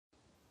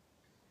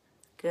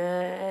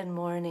Good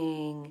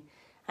morning.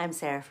 I'm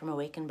Sarah from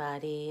Awakened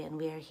Body, and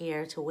we are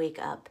here to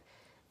wake up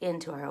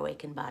into our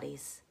awakened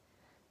bodies.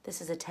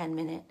 This is a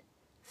 10-minute,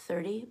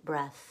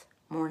 30-breath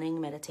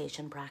morning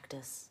meditation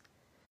practice.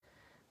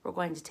 We're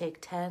going to take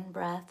 10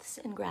 breaths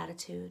in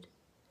gratitude,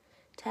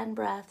 10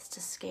 breaths to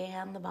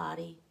scan the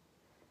body,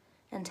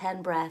 and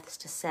 10 breaths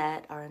to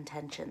set our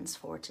intentions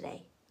for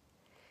today.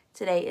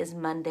 Today is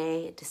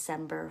Monday,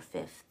 December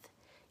 5th.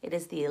 It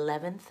is the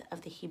 11th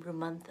of the Hebrew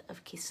month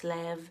of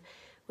Kislev,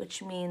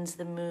 which means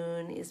the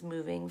moon is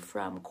moving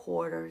from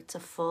quarter to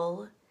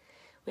full.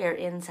 We are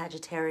in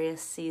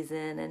Sagittarius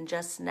season, and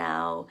just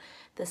now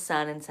the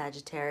sun in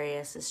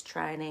Sagittarius is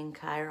trining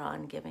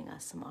Chiron, giving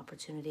us some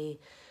opportunity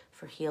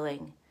for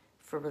healing,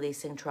 for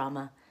releasing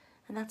trauma.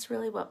 And that's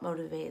really what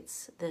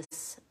motivates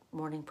this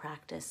morning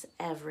practice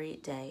every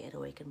day at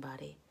Awakened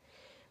Body.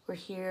 We're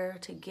here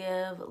to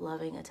give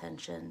loving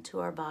attention to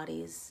our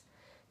bodies,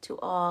 to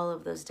all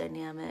of those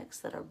dynamics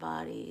that our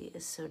body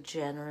is so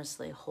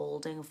generously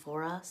holding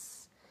for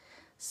us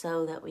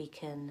so that we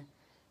can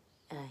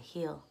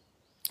heal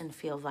and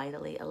feel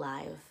vitally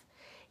alive.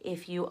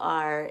 If you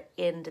are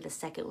into the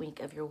second week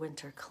of your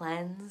winter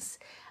cleanse,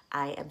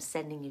 I am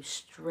sending you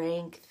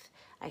strength.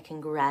 I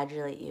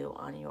congratulate you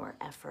on your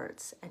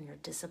efforts and your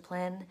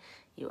discipline.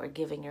 You are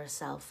giving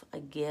yourself a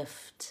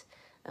gift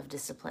of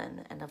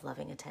discipline and of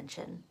loving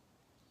attention.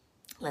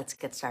 Let's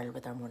get started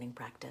with our morning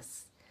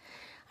practice.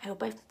 I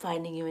hope I'm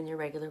finding you in your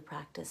regular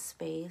practice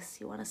space.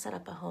 You want to set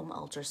up a home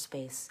altar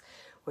space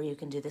where you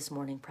can do this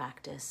morning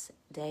practice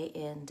day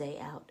in, day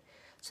out,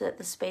 so that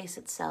the space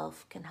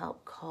itself can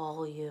help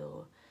call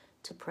you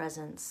to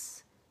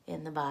presence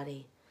in the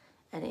body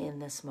and in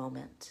this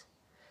moment.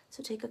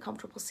 So take a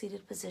comfortable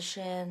seated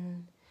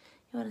position.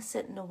 You want to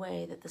sit in a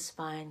way that the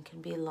spine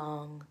can be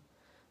long,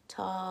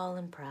 tall,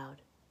 and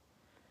proud.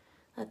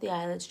 Let the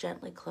eyelids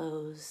gently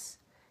close.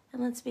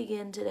 And let's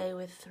begin today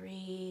with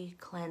 3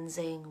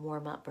 cleansing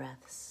warm-up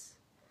breaths.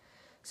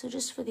 So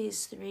just for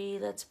these 3,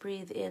 let's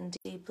breathe in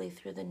deeply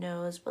through the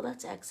nose, but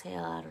let's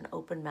exhale out an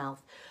open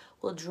mouth.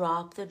 We'll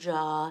drop the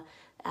jaw,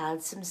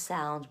 add some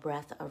sound,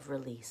 breath of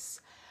release.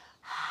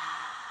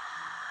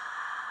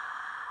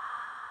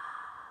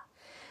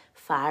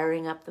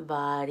 Firing up the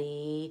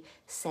body,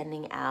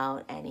 sending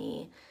out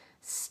any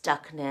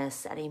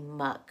stuckness, any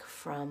muck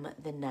from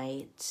the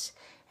night,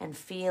 and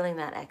feeling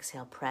that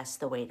exhale press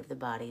the weight of the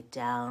body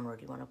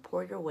downward. You want to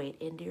pour your weight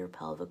into your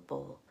pelvic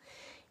bowl.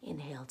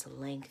 Inhale to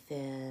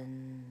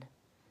lengthen.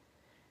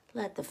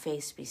 Let the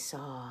face be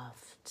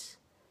soft.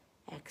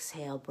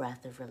 Exhale,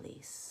 breath of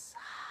release.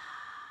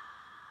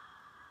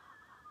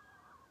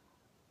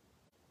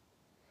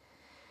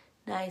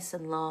 Nice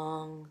and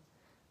long.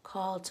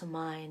 Call to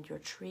mind your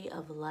tree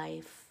of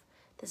life.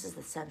 This is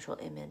the central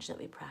image that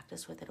we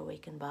practice with at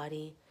Awakened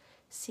Body.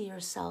 See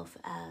yourself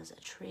as a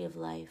tree of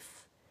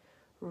life.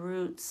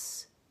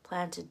 Roots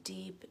planted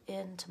deep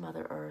into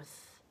Mother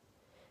Earth.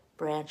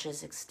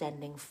 Branches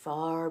extending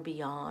far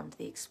beyond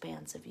the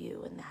expanse of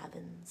you in the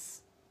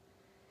heavens.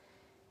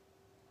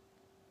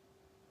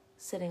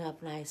 Sitting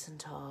up nice and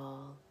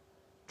tall.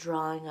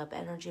 Drawing up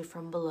energy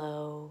from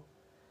below.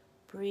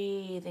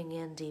 Breathing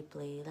in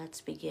deeply.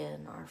 Let's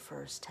begin our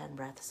first 10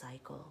 breath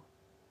cycle.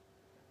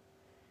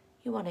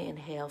 You want to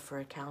inhale for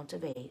a count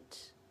of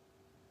 8.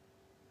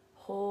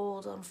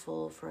 Hold on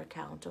full for a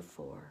count of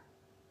 4.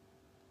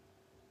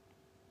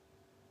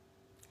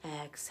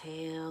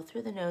 Exhale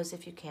through the nose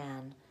if you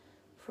can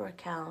for a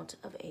count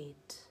of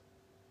 8.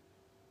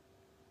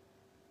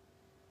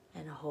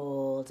 And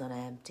hold on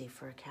empty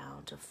for a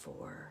count of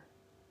 4.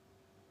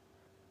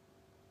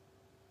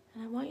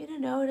 And I want you to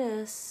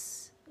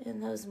notice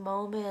in those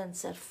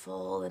moments at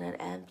full and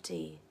at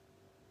empty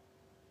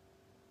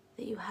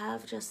that you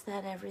have just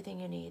then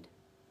everything you need.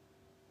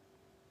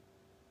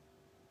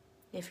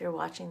 If you're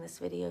watching this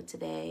video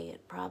today,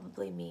 it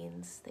probably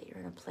means that you're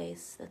in a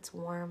place that's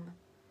warm,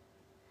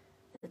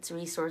 it's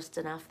resourced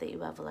enough that you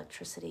have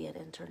electricity and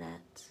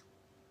internet.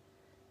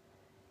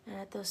 And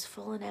at those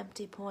full and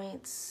empty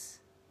points,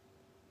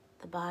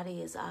 the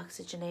body is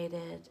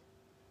oxygenated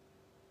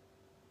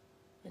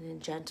and in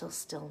gentle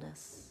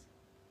stillness.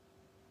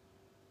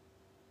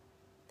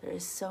 There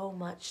is so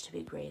much to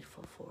be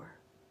grateful for.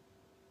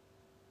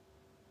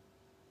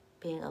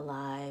 Being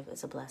alive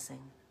is a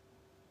blessing.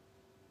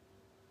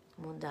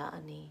 Munda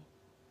Ani.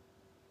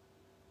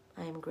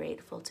 I am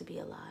grateful to be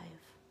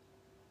alive.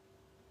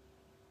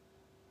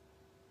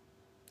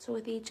 So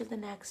with each of the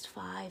next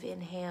 5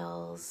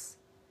 inhales,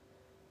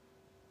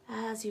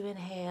 as you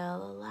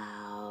inhale,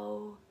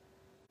 allow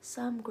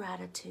some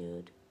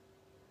gratitude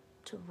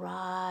to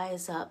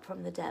rise up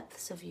from the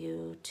depths of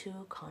you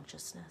to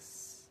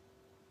consciousness.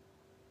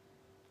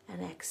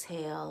 And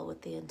exhale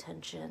with the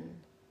intention,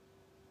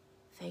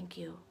 thank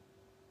you.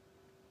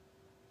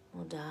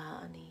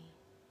 Munda Ani.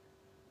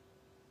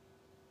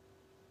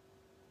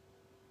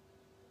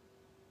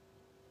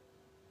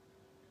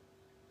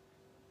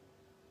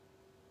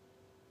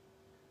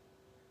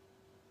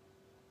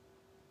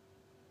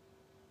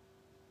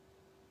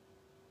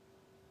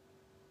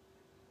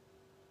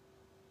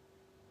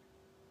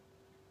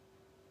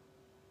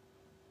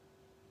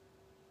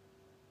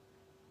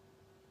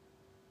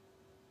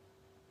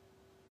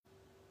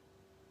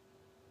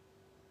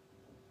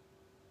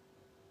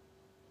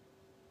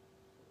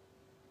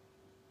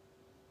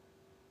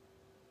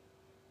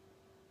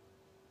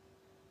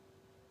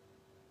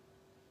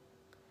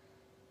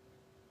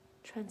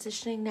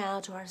 Transitioning now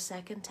to our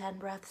second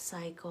 10-breath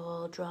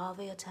cycle, draw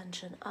the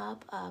attention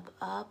up, up,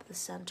 up the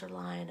center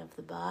line of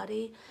the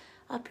body,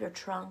 up your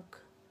trunk.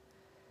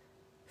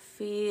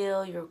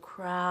 Feel your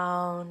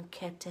crown,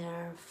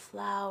 Keter,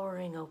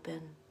 flowering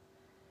open,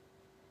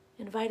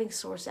 inviting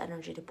source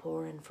energy to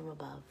pour in from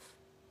above.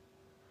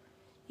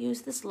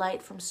 Use this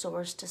light from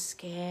source to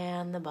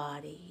scan the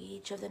body,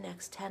 each of the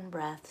next 10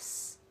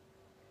 breaths,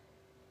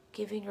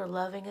 giving your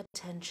loving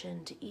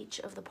attention to each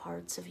of the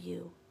parts of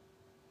you.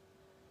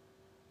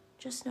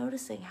 Just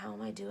noticing, how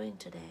am I doing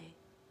today?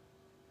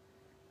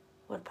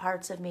 What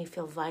parts of me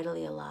feel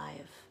vitally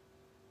alive?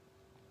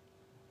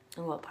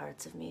 And what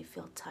parts of me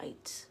feel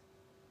tight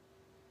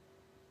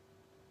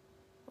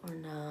or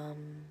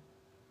numb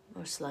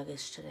or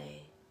sluggish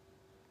today?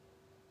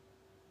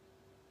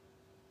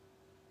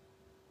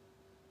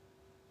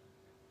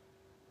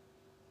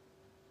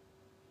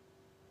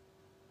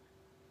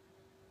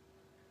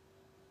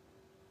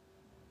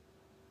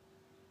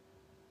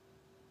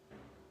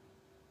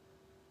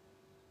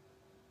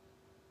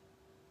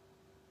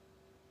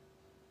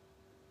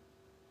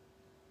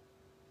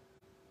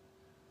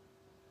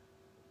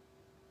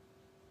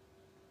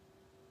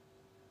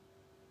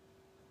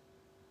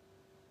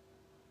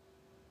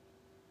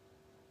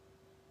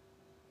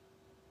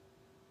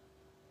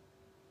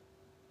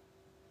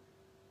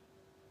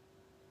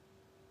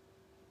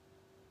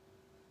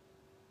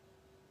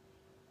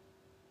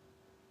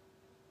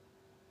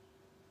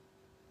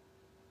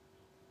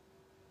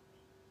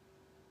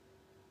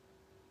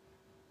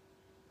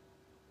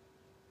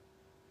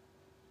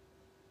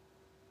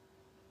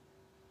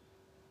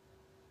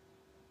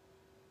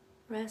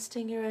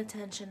 Resting your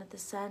attention at the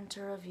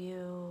center of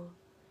you,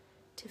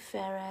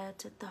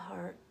 Tiferet at the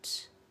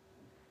heart,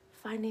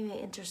 finding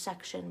the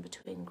intersection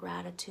between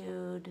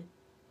gratitude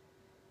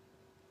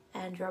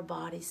and your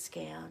body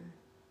scan.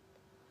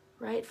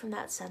 Right from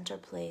that center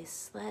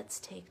place, let's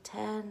take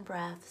 10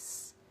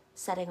 breaths,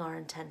 setting our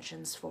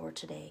intentions for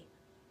today.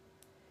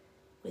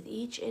 With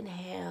each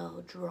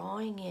inhale,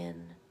 drawing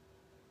in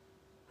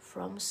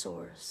from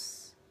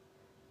source,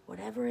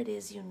 whatever it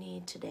is you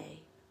need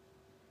today.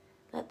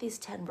 Let these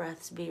 10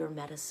 breaths be your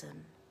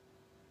medicine.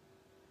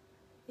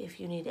 If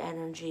you need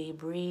energy,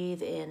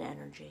 breathe in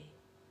energy.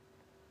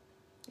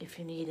 If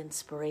you need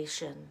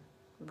inspiration,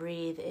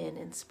 breathe in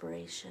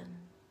inspiration.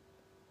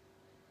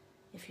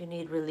 If you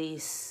need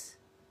release,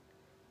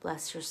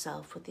 bless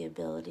yourself with the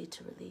ability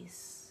to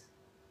release.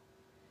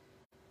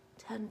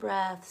 10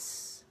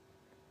 breaths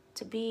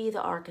to be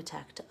the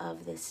architect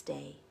of this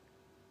day.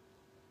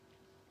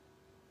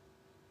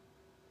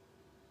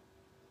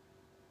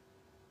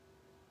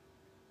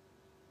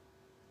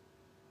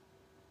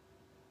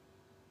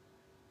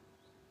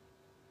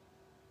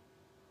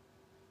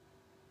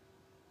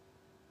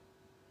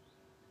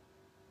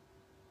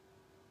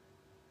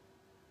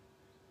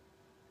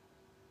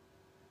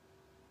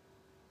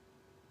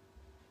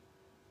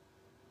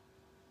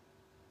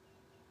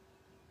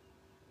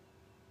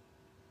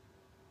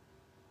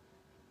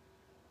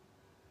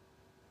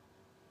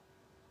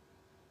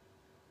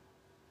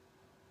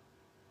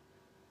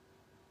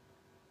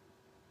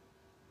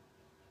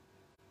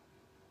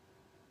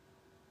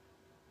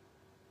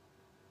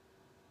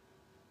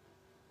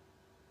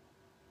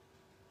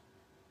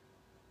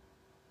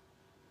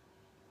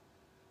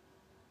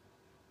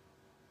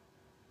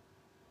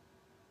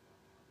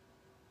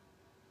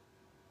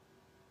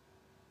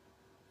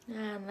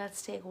 And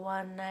let's take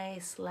one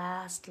nice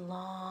last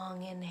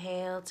long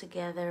inhale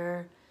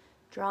together,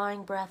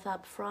 drawing breath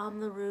up from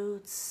the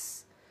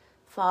roots,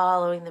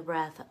 following the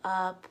breath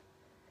up,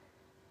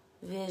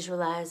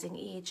 visualizing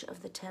each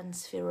of the 10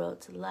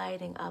 sefirot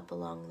lighting up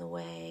along the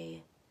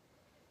way.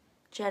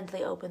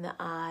 Gently open the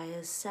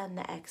eyes, send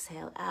the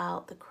exhale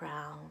out the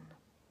crown.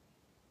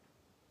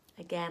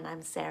 Again,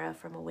 I'm Sarah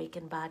from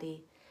Awakened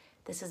Body.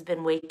 This has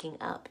been Waking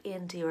Up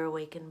into Your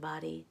Awakened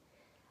Body.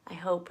 I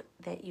hope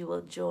that you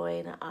will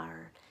join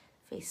our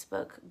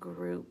Facebook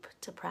group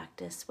to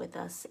practice with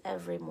us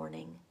every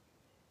morning.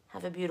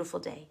 Have a beautiful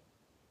day.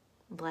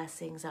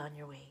 Blessings on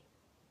your way.